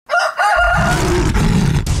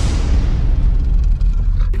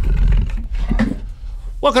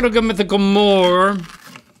Welcome to Mythical More.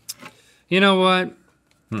 You know what?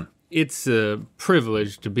 It's a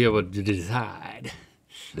privilege to be able to decide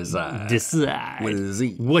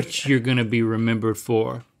what you're gonna be remembered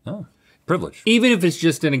for. Oh, privilege. Even if it's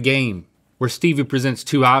just in a game where Stevie presents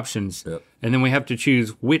two options, and then we have to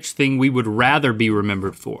choose which thing we would rather be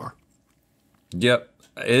remembered for. Yep,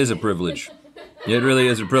 it is a privilege. It really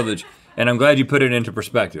is a privilege. And I'm glad you put it into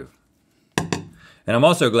perspective. And I'm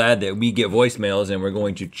also glad that we get voicemails and we're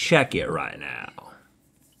going to check it right now.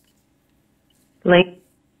 Link,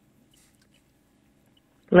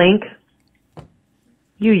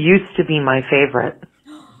 you used to be my favorite.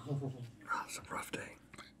 Oh, it's a rough day.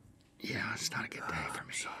 Yeah, it's not a good day for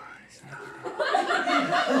me.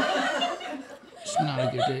 It's not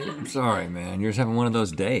a good day. I'm sorry, man. You're just having one of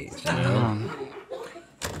those days. You know?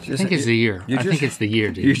 I think it's the year. I think it's the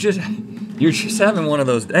year, dude. You're just having one of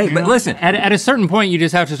those days. Hey, but listen. At a certain point, you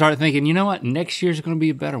just have to start thinking, you know what? Next year's gonna be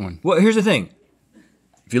a better one. Well, here's the thing.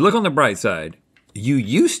 If you look on the bright side, you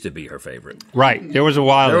used to be her favorite. Right, there was a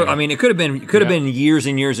while. I mean, it could have been years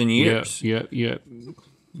and years and years. Yeah.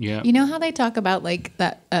 You know how they talk about like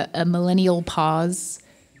that a millennial pause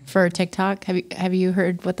for TikTok? Have you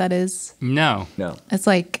heard what that is? No. It's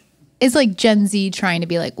like Gen Z trying to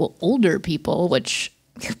be like, well, older people, which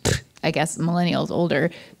I guess millennials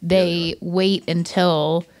older, they wait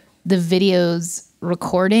until the video's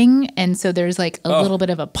recording, and so there's like a little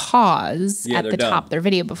bit of a pause at the top of their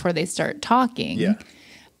video before they start talking. Yeah.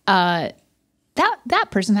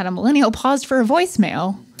 That person had a millennial pause for a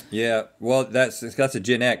voicemail. Yeah, well, that's a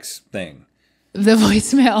Gen X thing. The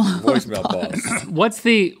voicemail pause.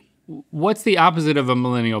 What's the opposite of a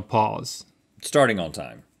millennial pause? Starting on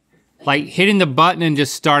time. Like hitting the button and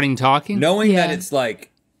just starting talking? Knowing that it's like,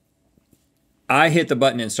 I hit the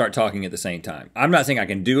button and start talking at the same time. I'm not saying I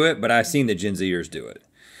can do it, but I've seen the Gen Zers do it.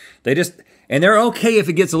 And they're okay if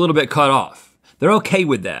it gets a little bit cut off. They're okay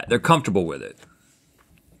with that. They're comfortable with it.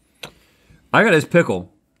 I got his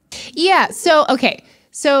pickle. Yeah, so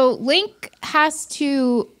Link has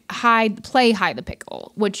to play hide the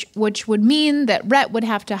pickle, which would mean that Rhett would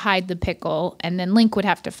have to hide the pickle and then Link would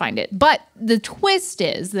have to find it. But the twist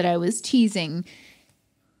is that I was teasing,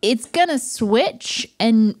 it's gonna switch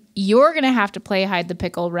and you're gonna have to play hide the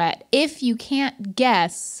pickle, Rhett, if you can't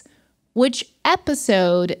guess which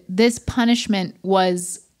episode this punishment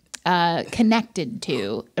was connected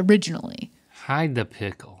to originally. Hide the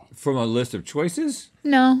pickle. From a list of choices?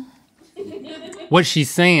 No. What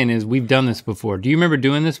she's saying is we've done this before. Do you remember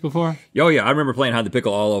doing this before? Oh yeah, I remember playing hide the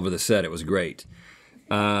pickle all over the set. It was great.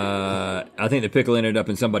 I think the pickle ended up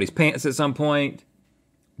in somebody's pants at some point.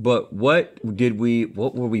 But what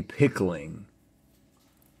were we pickling?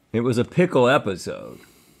 It was a pickle episode.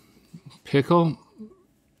 Pickle?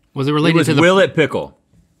 Was it related to the... Will It Pickle.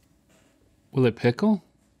 Will It Pickle?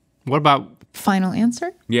 What about... Final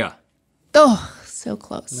answer? Yeah. Oh, so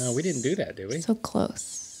close. No, we didn't do that, did we? So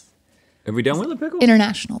close. Have we done Will It Pickle?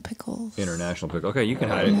 International pickles. International pickle. Okay, you can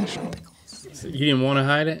hide International it. pickles. So you didn't want to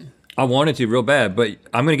hide it? I wanted to real bad, but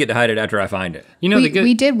I'm going to get to hide it after I find it. You know,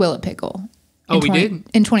 we did Will It Pickle. Oh, we did?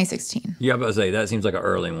 In 2016. Yeah, I was about to say, that seems like an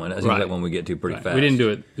early one. That seems like one we get to pretty fast. We didn't do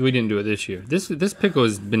it. We didn't do it this year. This pickle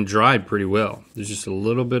has been dried pretty well. There's just a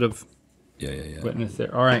little bit of wetness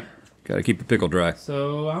there. All right. Got to keep the pickle dry.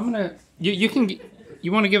 So I'm gonna. You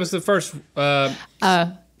want to give us the first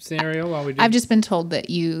scenario while we do? I've just been told that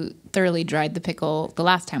you thoroughly dried the pickle the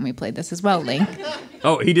last time we played this as well, Link.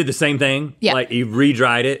 Oh, he did the same thing? Yeah. Like he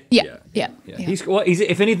re-dried it? Yeah. He's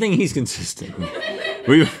if anything, he's consistent.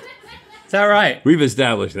 It's all right. We've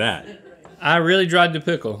established that. I really dried the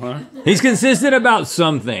pickle, huh? He's consistent about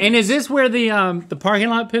something. And is this where the parking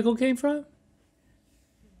lot pickle came from?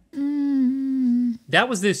 That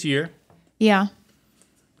was this year. Yeah.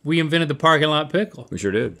 We invented the parking lot pickle. We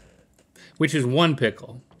sure did. Which is one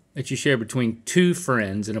pickle that you share between two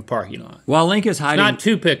friends in a parking lot. While Link is hiding... It's not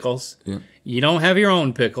two pickles. Yeah. You don't have your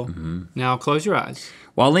own pickle. Mm-hmm. Now close your eyes.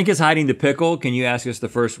 While Link is hiding the pickle, can you ask us the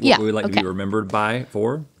first what we would like to be remembered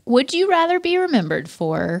for? Would you rather be remembered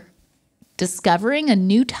for discovering a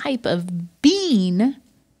new type of bean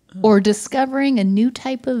or discovering a new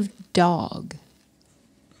type of dog?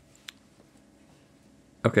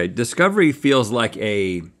 Okay, discovery feels like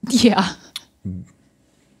a... Yeah.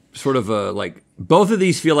 Sort of a, like, both of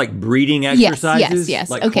these feel like breeding exercises.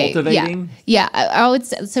 Yes. Like cultivating. Yeah, I would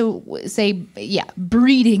say,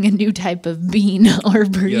 breeding a new type of bean or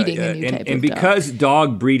breeding a new type of dog. And because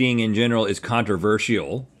dog breeding in general is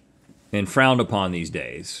controversial and frowned upon these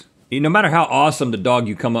days, no matter how awesome the dog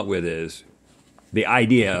you come up with is, the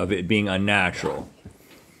idea of it being unnatural.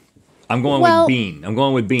 I'm going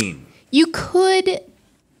with bean. You could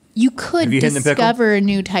you could Have you hidden the pickle? discover a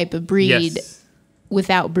new type of breed Yes.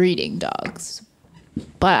 without breeding dogs.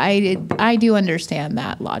 But I do understand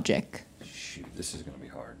that logic. Shoot, this is going to be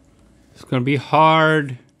hard. It's going to be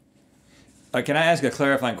hard. Can I ask a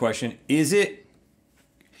clarifying question? Is it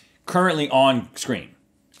currently on screen?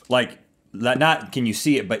 Like, not can you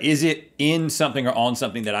see it, but is it in something or on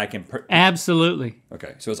something that I can... Absolutely.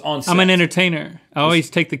 Okay, so it's on set. I'm an entertainer. I always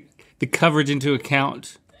take the coverage into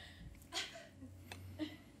account.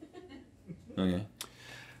 Okay.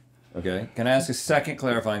 Okay. Can I ask a second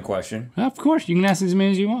clarifying question? Of course, you can ask as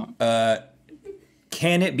many as you want.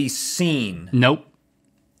 Can it be seen? Nope,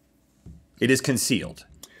 It is concealed.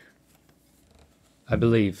 I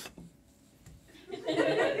believe.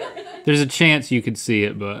 There's a chance you could see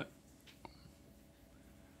it, but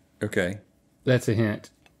Okay. that's a hint.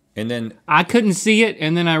 And then I couldn't see it,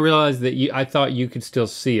 and then I realized that I thought you could still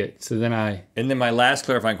see it. So then my last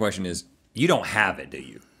clarifying question is, you don't have it, do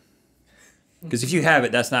you? Because if you have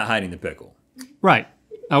it, that's not hiding the pickle. right,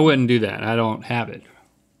 I wouldn't do that. I don't have it.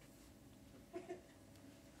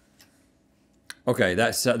 Okay,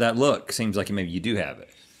 that look seems like maybe you do have it.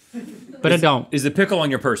 But I don't. Is the pickle on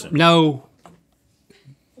your person? No.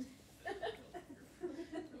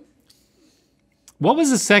 What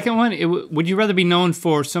was the second one? Would you rather be known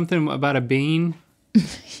for something about a bean?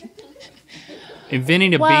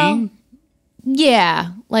 Inventing a bean?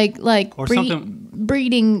 Yeah, like Or something.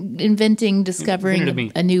 breeding, inventing, discovering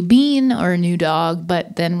Invented a a new bean or a new dog,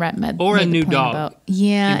 but then Rhett Or a made the new point dog. about-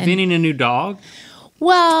 yeah. Inventing a new dog?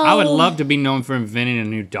 Well, I would love to be known for inventing a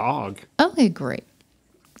new dog. Okay, great.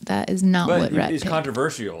 That is not what But Rhett it's picked.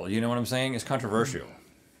 controversial. You know what I'm saying? It's controversial.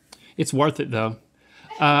 It's worth it, though.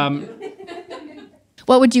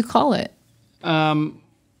 What would you call it?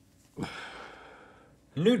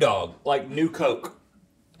 New dog, like new Coke.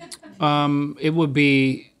 It would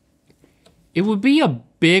be a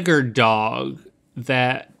bigger dog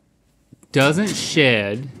that doesn't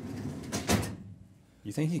shed.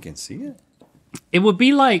 You think he can see it? It would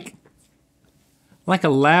be like a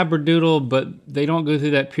Labradoodle, but they don't go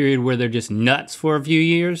through that period where they're just nuts for a few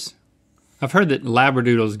years. I've heard that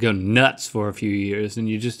Labradoodles go nuts for a few years, and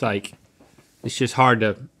you just like, it's just hard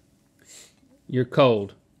to. You're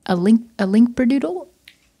cold. A Linkberdoodle?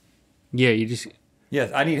 Yeah, you just.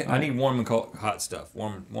 Yes, I need warm and cold, hot stuff.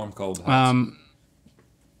 Warm, cold, hot.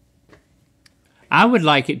 I would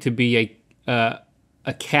like it to be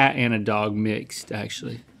a cat and a dog mixed.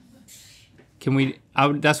 Actually, can we?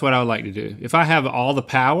 That's what I would like to do. If I have all the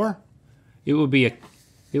power, it would be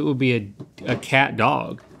a cat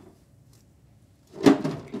dog.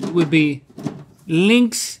 It would be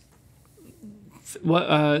Lynx.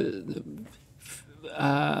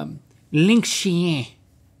 Lynx chien,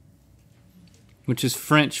 which is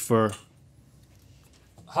French for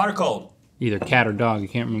Hot or cold? either cat or dog. I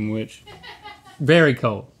can't remember which. Very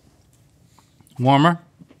cold. Warmer,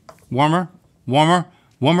 warmer, warmer,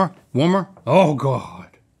 warmer, warmer. Oh God!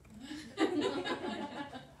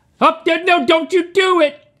 Up there! No, don't you do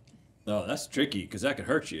it! No, that's tricky because that could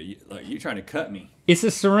hurt you. You're trying to cut me. It's a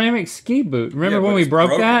ceramic ski boot. Remember Yeah, when but we it's broke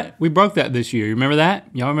broken. that? We broke that this year. You remember that?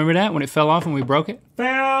 Y'all remember that when it fell off and we broke it?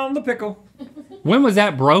 Found the pickle. When was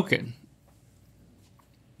that broken?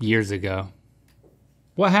 Years ago.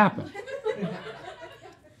 What happened?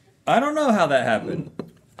 I don't know how that happened.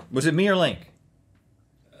 Was it me or Link?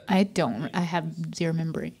 I have zero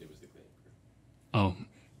memory. Oh,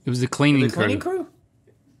 it was the cleaning The cleaning crew. crew?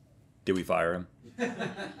 Did we fire him?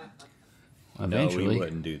 Eventually. No, we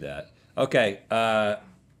wouldn't do that. Okay,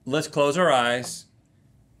 let's close our eyes,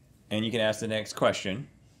 and you can ask the next question.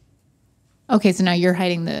 Okay, so now you're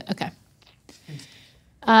hiding the. Okay.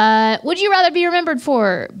 Would you rather be remembered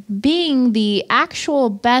for being the actual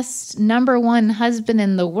best #1 husband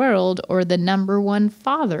in the world or the #1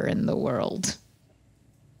 father in the world?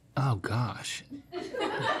 Oh gosh.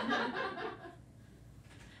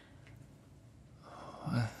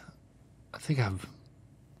 I think I've.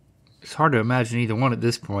 It's hard to imagine either one at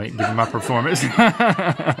this point, given my performance.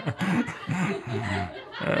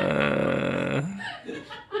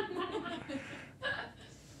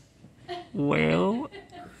 Well,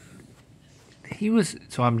 he was.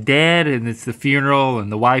 So I'm dead, and it's the funeral,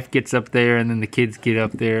 and the wife gets up there, and then the kids get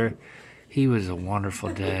up there. He was a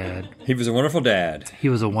wonderful dad. He was a wonderful dad. He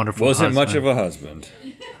was a wonderful Wasn't husband. much of a husband.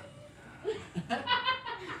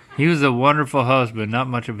 He was a wonderful husband, not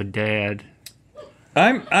much of a dad.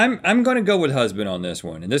 I'm going to go with husband on this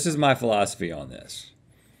one, and this is my philosophy on this.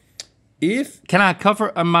 If Can I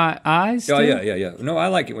cover my eyes? oh still? yeah. No, I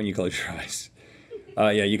like it when you close your eyes.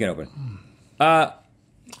 Yeah, you can open. Oh,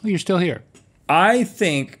 you're still here. I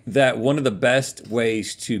think that one of the best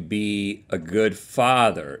ways to be a good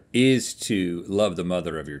father is to love the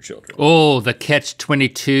mother of your children. Oh, the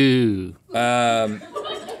catch-22.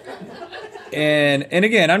 And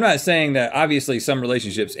again, I'm not saying that obviously some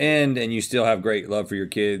relationships end and you still have great love for your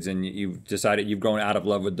kids and you've decided you've grown out of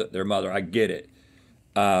love with their mother. I get it.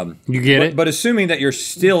 You get it? But assuming that you're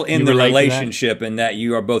still in the relate to that? relationship and that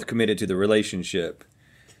you are both committed to the relationship,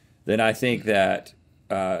 then I think that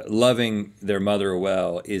loving their mother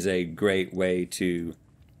well is a great way to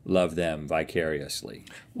love them vicariously.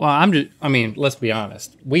 Well, I mean, let's be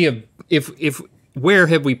honest. We have, where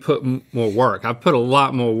have we put more work? I've put a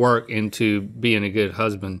lot more work into being a good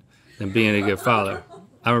husband than being a good father.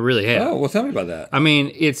 I really have. Oh, well, tell me about that. I mean,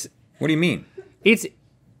 What do you mean?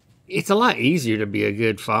 it's a lot easier to be a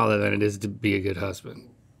good father than it is to be a good husband.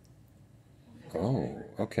 Oh,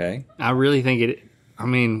 okay. I really think it. I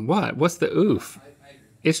mean, what? What's the oof?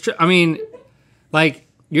 It's true. I mean, like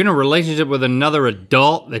you're in a relationship with another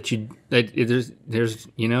adult there's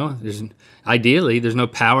ideally there's no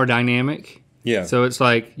power dynamic. Yeah. So it's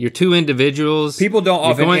like you're two individuals. People don't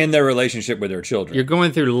often end their relationship with their children. You're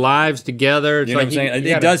going through lives together. It's You know like what I'm saying?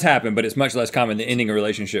 It does happen, but it's much less common than ending a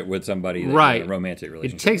relationship with somebody that Right. you're in a romantic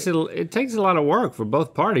relationship. It takes a lot of work for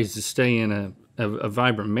both parties to stay in a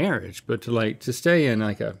vibrant marriage, but to stay in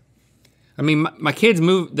like a. I mean, my kids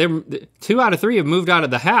moved. 2 out of 3 have moved out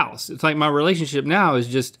of the house. It's like my relationship now is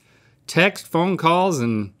just text, phone calls,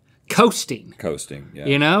 and coasting. Coasting, yeah.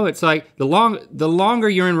 You know, it's like the longer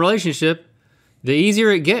you're in a relationship, the easier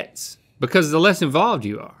it gets because the less involved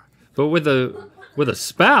you are. But with a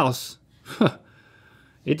spouse,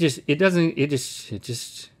 it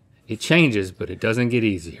changes, but it doesn't get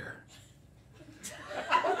easier.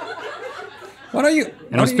 Why don't you?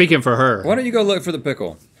 And I'm speaking for her. Why don't you go look for the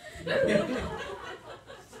pickle?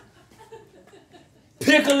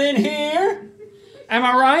 Pickle in here? Am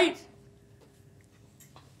I right?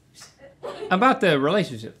 About the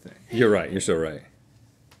relationship thing. You're right. You're so right.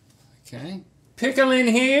 Okay. Pickle in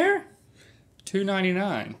here?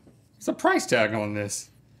 $2.99. What's the price tag on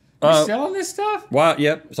this? You selling this stuff? Well,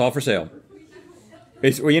 yep. It's all for sale.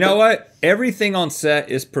 Well, you know what? Everything on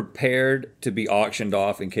set is prepared to be auctioned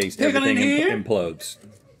off in case Pickle in everything here? implodes.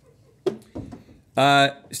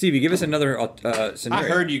 Stevie, give us another scenario. I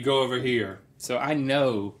heard you go over here, so I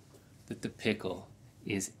know that the pickle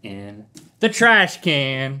is in the trash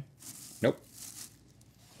can. Nope.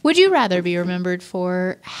 Would you rather be remembered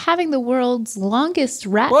for having the world's longest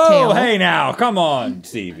rat Whoa, tail hey now. Come on,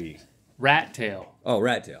 Stevie. Rat tail. Oh,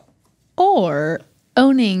 rat tail. or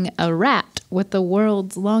owning a rat with the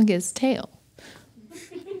world's longest tail?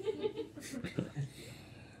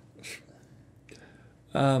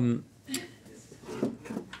 I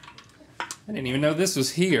didn't even know this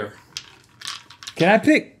was here. Can I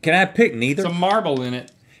pick neither? There's a marble in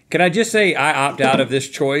it. Can I just say I opt out of this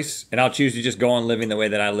choice and I'll choose to just go on living the way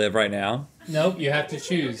that I live right now? Nope, you have to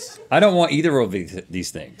choose. I don't want either of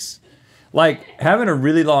these things. Like having a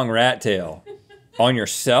really long rat tail on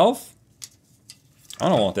yourself, I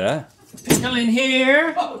don't want that. Pickle in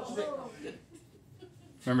here.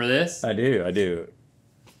 Remember this? I do.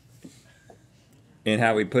 And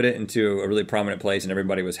how we put it into a really prominent place and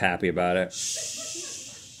everybody was happy about it.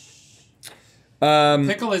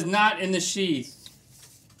 Pickle is not in the sheath.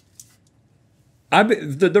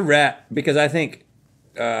 The rat, because I think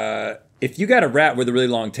if you got a rat with a really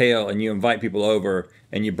long tail and you invite people over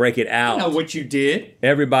and you break it out, I know what you did.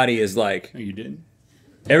 everybody is like, No, you didn't.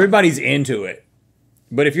 everybody's into it.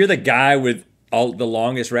 But if you're the guy with all the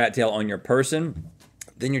longest rat tail on your person,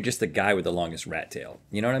 then you're just the guy with the longest rat tail.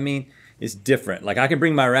 You know what I mean? It's different. Like I can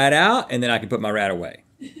bring my rat out and then I can put my rat away.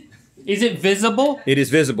 Is it visible? It is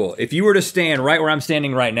visible. If you were to stand right where I'm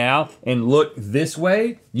standing right now and look this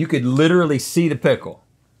way, you could literally see the pickle.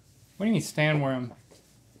 What do you mean stand where I'm...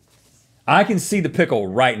 I can see the pickle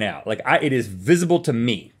right now. Like it is visible to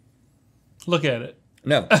me. Look at it.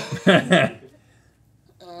 No.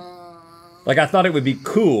 Like I thought it would be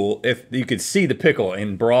cool if you could see the pickle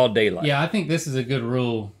in broad daylight. Yeah, I think this is a good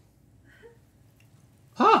rule.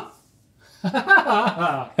 Huh. Look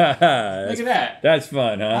at that. That's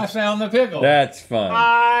fun, I huh? found the pickle. That's fun.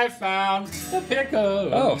 I found the pickle.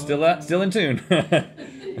 Oh, still in tune.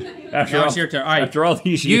 Now it's your turn. All right. After all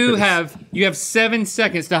these years. You have 7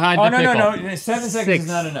 seconds to hide Oh, the pickle. no. 7 seconds 6. is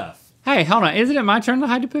not enough. Hey, hold on. Isn't it my turn to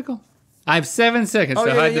hide the pickle? I have 7 seconds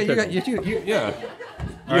to hide the pickle. Yeah.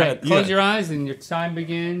 All right, close your eyes and your time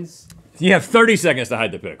begins. You have 30 seconds to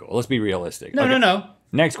hide the pickle. Let's be realistic. No, Okay. no.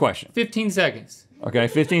 Next question. 15 seconds. Okay,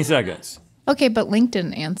 15 seconds. Okay, but Link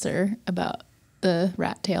didn't answer about the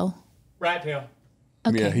rat tail. Rat tail.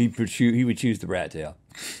 Okay. Yeah, he would choose the rat tail.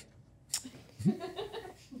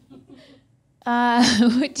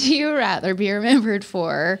 Would you rather be remembered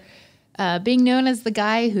for being known as the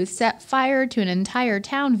guy who set fire to an entire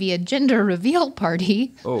town via gender reveal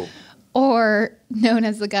party? Oh. Or known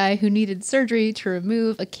as the guy who needed surgery to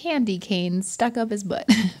remove a candy cane stuck up his butt?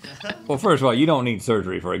 Well, first of all, you don't need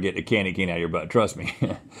surgery for getting a candy cane out of your butt. Trust me.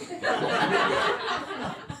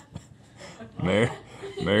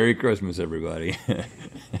 Merry Christmas, everybody.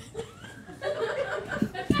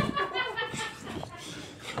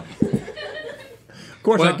 Of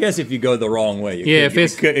course, I guess if you go the wrong way,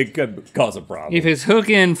 it could cause a problem. If it's hook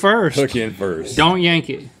in first, don't yank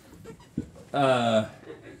it.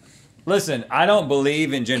 Listen, I don't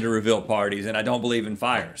believe in gender reveal parties, and I don't believe in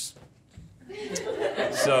fires.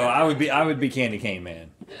 So I would be Candy Cane Man.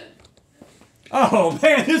 Oh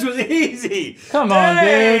man, this was easy. Come on,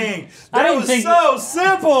 dude. That was so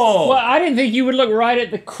simple. Well, I didn't think you would look right at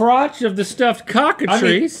the crotch of the stuffed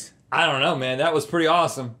cockatrice. I don't know, man. That was pretty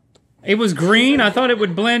awesome. It was green. I thought it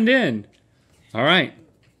would blend in. All right.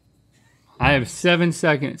 I have 7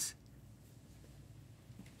 seconds.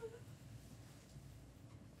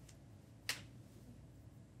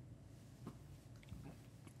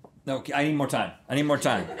 No, I need more time.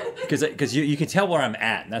 Because you can tell where I'm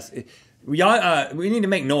at. And that's y'all. We need to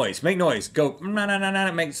make noise. Make noise. Go. Na na na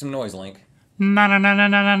na. Make some noise, Link. Na na na na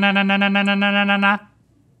na na na na na na na na na na.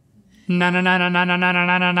 Na na na na na na na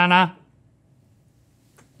na na na na.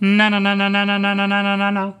 Na na na na na na na na na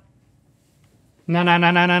na na. Na na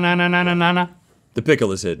na na na na na na na na na. The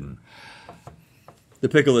pickle is hidden. The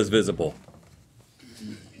pickle is visible.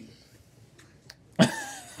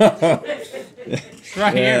 It's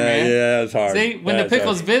right here, man. Yeah, it's hard. See, when the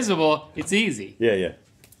pickle's visible, it's easy. Yeah.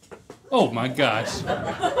 Oh my gosh.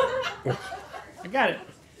 I got it.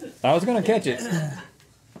 I was gonna catch it.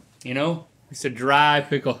 You know, it's a dry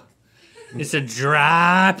pickle. It's a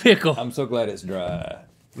dry pickle. I'm so glad it's dry.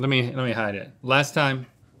 Let me hide it. Last time.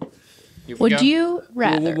 Would you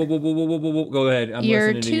rather Go ahead. I'm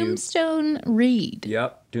your listening to you. tombstone read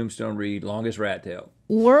Yep. Tombstone read. Longest rat tail.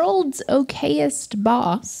 world's okayest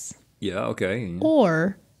boss Yeah. Okay.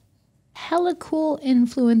 or hella cool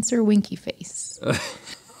influencer winky face?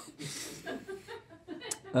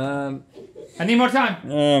 I need more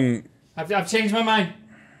time. I've changed my mind.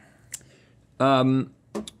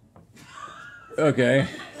 Okay.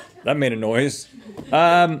 That made a noise.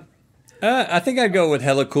 I think I'd go with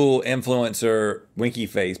hella cool influencer winky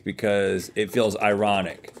face because it feels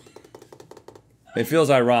ironic. It feels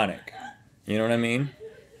ironic. You know what I mean?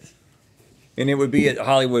 And it would be at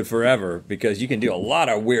Hollywood Forever because you can do a lot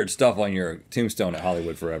of weird stuff on your tombstone at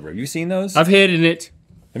Hollywood Forever. Have you seen those? I've hidden it.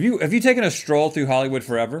 Have you taken a stroll through Hollywood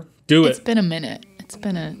Forever? Do It's it. been a minute. It's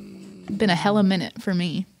been a hella minute for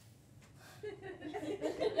me.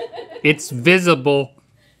 It's visible.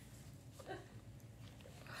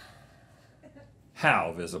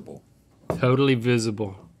 How visible? Totally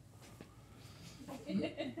visible.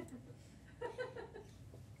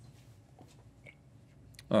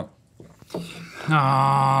 Oh.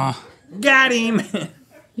 Aww. Got him!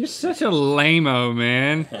 You're such a lame-o,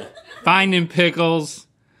 man. Finding pickles.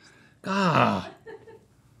 Ah.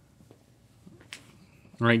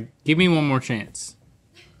 All right, give me one more chance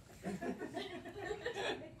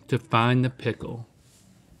to find the pickle.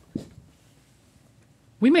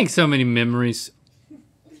 We make so many memories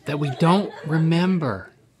that we don't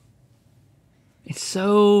remember. It's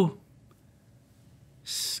so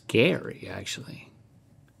scary, actually.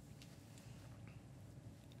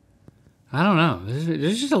 I don't know.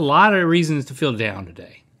 There's just a lot of reasons to feel down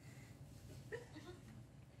today.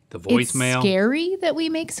 The voicemail. It's scary that we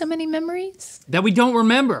make so many memories. That we don't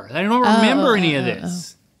remember. I don't remember any of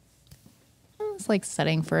this. It's like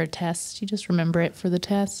studying for a test. You just remember it for the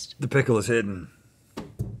test. The pickle is hidden.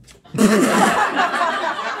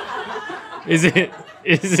 Is it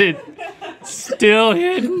still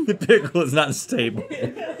hidden? The pickle is not stable.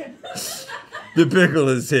 The pickle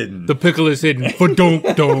is hidden. The pickle is hidden. But don't.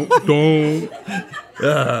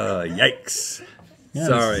 Yikes. Yeah,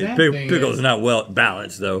 Sorry. the sad thing Pickle is- is not well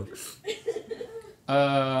balanced, though.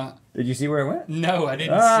 Did you see where it went? No, I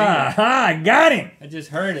didn't see I got him. it. I just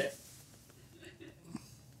heard it.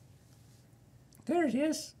 There it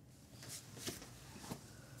is.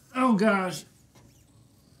 Oh gosh.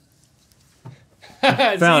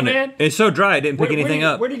 Found it. It's so dry, it didn't pick anything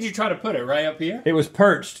up. Where did you try to put it? Right up here? It was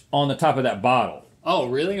perched on the top of that bottle. Oh,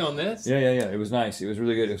 really? On this? Yeah. It was nice. It was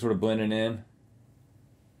really good. It was sort of blending in.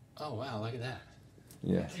 Oh, wow. Look at that.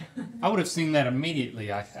 Yeah. I would have seen that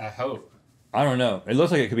immediately, I hope. I don't know. It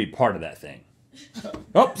looks like it could be part of that thing.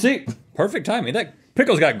 Oh, see? Perfect timing. That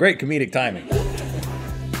pickle's got great comedic timing.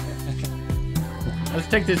 Let's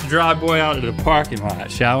take this dry boy out to the parking lot,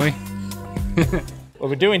 shall we? What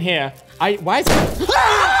we're doing here, why is it?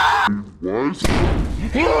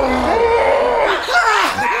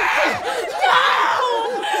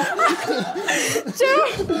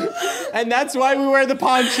 And that's why we wear the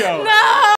poncho. No!